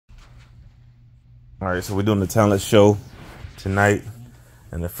All right, so we're doing the talent show tonight,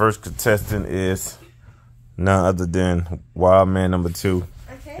 and the first contestant is none other than Wild Man number 2.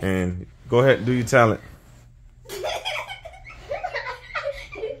 Okay. And go ahead and do your talent.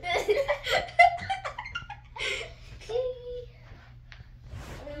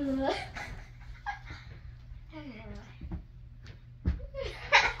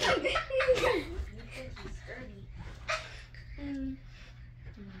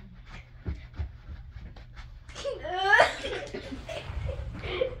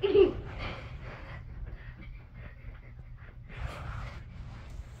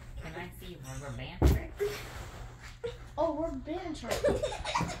 Rubber band trick? Oh, we're band trick.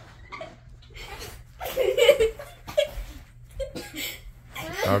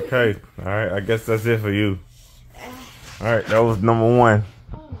 Okay, all right. I guess that's it for you. All right, that was number 1.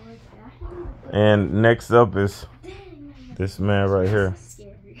 And next up is this man right here.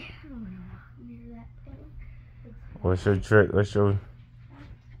 What's your trick? What's your?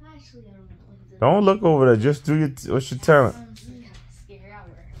 Don't look over there. Just do your. What's your talent?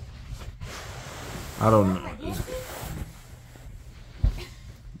 I don't know.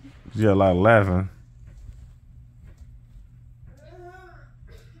 You got a lot of laughing.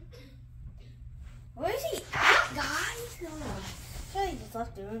 Where is he at, guys? Sure, he just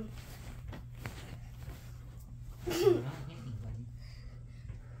left the room.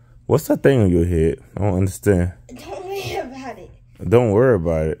 What's that thing on your head? I don't understand. Don't worry about it. Don't worry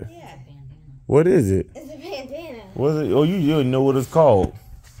about it. Yeah. What is it? It's a bandana. What is it? Oh, you didn't know what it's called.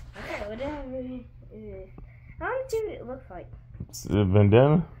 Okay, whatever it is. I don't know what it looks like. It's a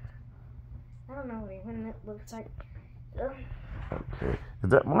bandana? I don't know what it looks like. Okay. Is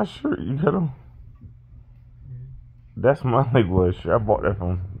that my shirt you got on? That's my Lakewood shirt. I bought that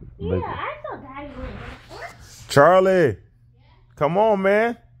from Lakewood. Yeah, I thought Daddy was. Charlie! Come on,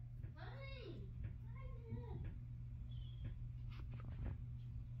 man.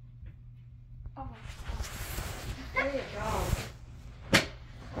 Oh. There you go.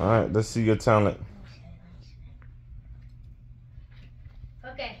 All right, let's see your talent.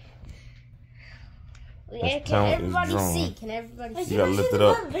 Okay. This Yeah, can talent is everybody drawn. see? Can everybody see? You gotta lift it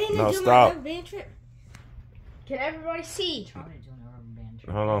up. No, stop. Can everybody see? Trying to do a rubber band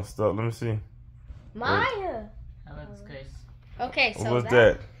trick. Hold on, stop. Let me see. Maya. That looks good. Okay, so What's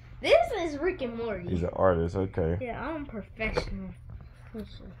that? This is Rick and Morty. He's an artist. Okay. Yeah, I'm professional. Let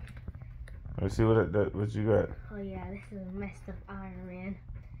me see what you got. Oh yeah, this is a messed up Iron Man.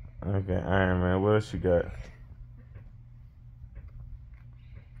 Okay, Iron Man. What else you got?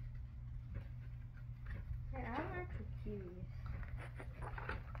 Hey, I'm actually curious.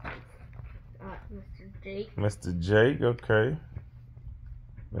 Mr. Jake. Mr. Jake. Okay.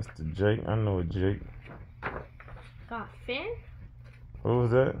 Mr. Jake. I know a Jake. Got Finn. What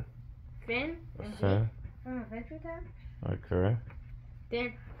was that? Finn. And Finn. From Adventure Time. Okay.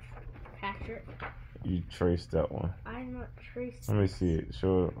 Then Patrick. You traced that one. I'm not traced. Let me see it.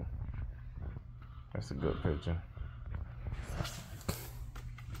 Show it. That's a good picture.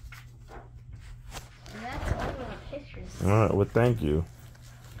 And that's all my pictures. All right. Well, thank you.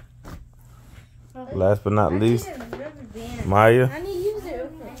 Okay. Last but not I least, need a rubber band. Maya. I need to use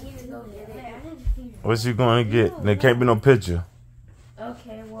it. I need to go get it. What you going to get? There can't be no picture.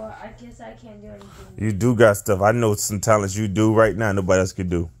 Okay, well, I guess I can't do anything. You do got stuff. I know some talents you do right now nobody else can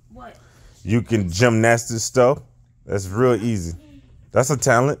do. What? You can gymnastics stuff. That's real easy. That's a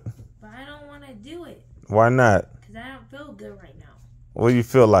talent. But I don't want to do it. Why not? Because I don't feel good right now. What do you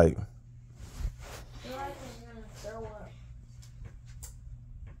feel like? I feel like I'm going to throw up.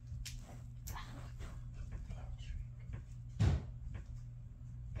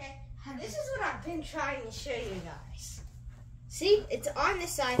 Okay, this is what I've been trying to show you guys. See, it's on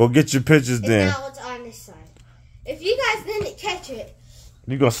this side. Go get your pictures And then. now it's on this side. If you guys didn't catch it,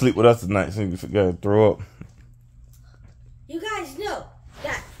 You gonna sleep with us tonight so you gotta throw up. you guys know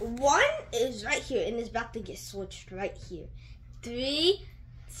that 1 is right here and it's about to get switched right here. 3,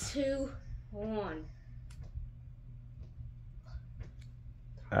 2, 1.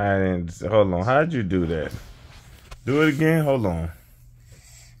 I didn't. Hold on. How'd you do that? Do it again. Hold on.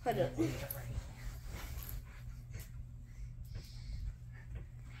 Hold on.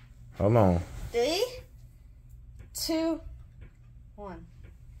 Hold on. 3, 2, 1.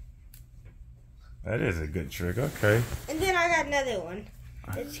 That is a good trick. Okay. And then I got another one.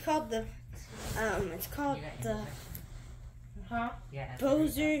 It's called the Yeah.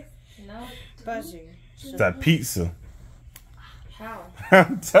 Bowser. No, buzzer. It's that pizza. How?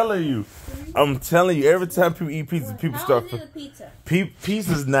 I'm telling you. Every time people eat pizza, people How start. is it a pizza?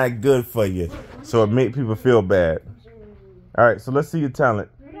 Pizza's not good for you, so it make people feel bad. All right. So let's see your talent.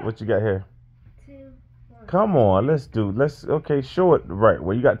 What you got here? 2, Come on, okay, show it right.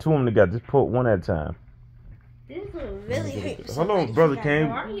 Well, you got two of them together. Just put one at a time. This will really hurt. Hold on, brother Kane.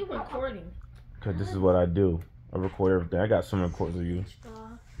 Why are you recording? Because this is what I do. I record everything. I got some records of you.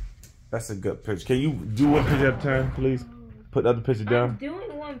 That's a good picture. Can you do one picture at a time, please? Put the other picture down. I'm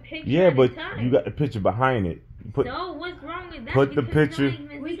doing one picture Yeah, at but a time. you got the picture behind it. So what's wrong with that? Put the Because picture. it's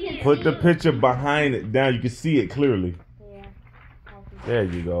not even seen. Put the picture behind it down. You can see it clearly. Yeah. There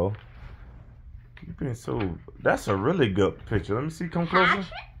you go. You've been so. That's a really good picture. Let me see. Come closer.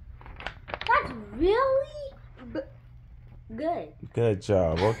 That's really good. Good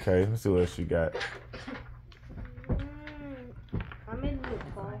job. Okay, let's see what else you got. I'm in the That's my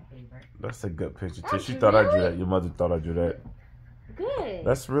ball. favorite. That's a good picture too. That's She thought I drew really- that. Your mother thought I drew that. Good.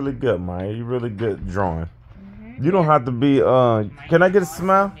 That's really good, Maya. You really good drawing. Mm-hmm. You don't have to be. Can I get a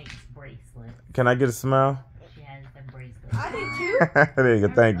smile? Makes bracelets. Can I get a smile? She has the bracelets. I do too. There you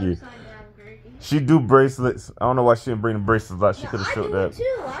go. Thank you. She do bracelets. I don't know why she didn't bring the bracelets out. She could have I showed do that.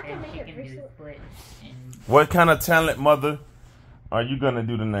 too. I can And make she it can do bracelet. splits and What kind of talent, mother, are you gonna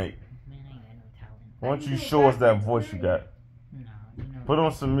do tonight? man, I ain't got no talent. Why don't you show us that voice you got? No, you know. Put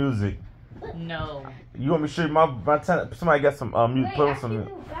on some music. No. You want me to show you my talent? Somebody got some music. Put on some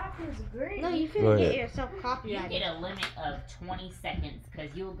music. No, you Go finna get ahead. yourself You copyrighted. get a limit of 20 seconds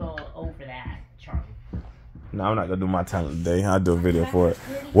because you'll go over that, Charlie. No, I'm not gonna do my talent today. I'll do a video for it.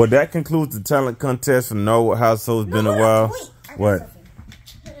 Well, that concludes the talent contest for Norwood Household. It's been a while. Wait, I got What? something.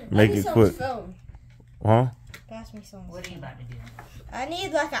 Make I need it someone's quick. phone. Huh? Pass me someone's What are you phone. about to do? I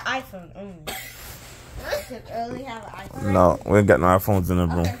need like an iPhone only. I could only have an iPhone. No, we ain't got no iPhones in the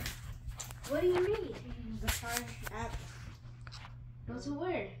room. Okay. What do you need? Guitar app. Go to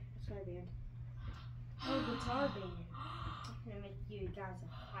where? Guitar band. Oh, guitar band. I'm gonna make you guys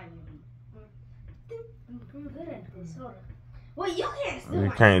a fire beat. I'm good at this. Hold on. Well, you can't still.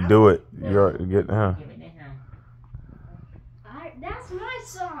 You can't do it. You're getting, huh? Give it to him. That's my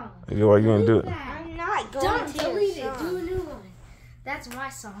song. What you gonna do it? I'm not going Don't to delete your it. song. Do a new one. That's my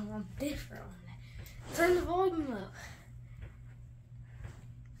song. I'm different on that. Turn the volume up.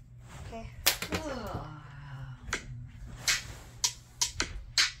 Okay.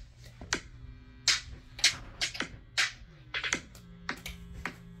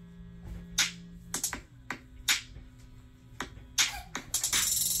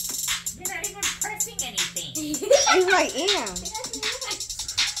 You're not even pressing anything. Yes, I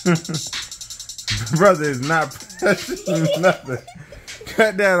am. Brother is not pressing nothing.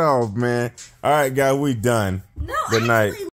 Cut that off, man. All right, guys, we done. No, Good night.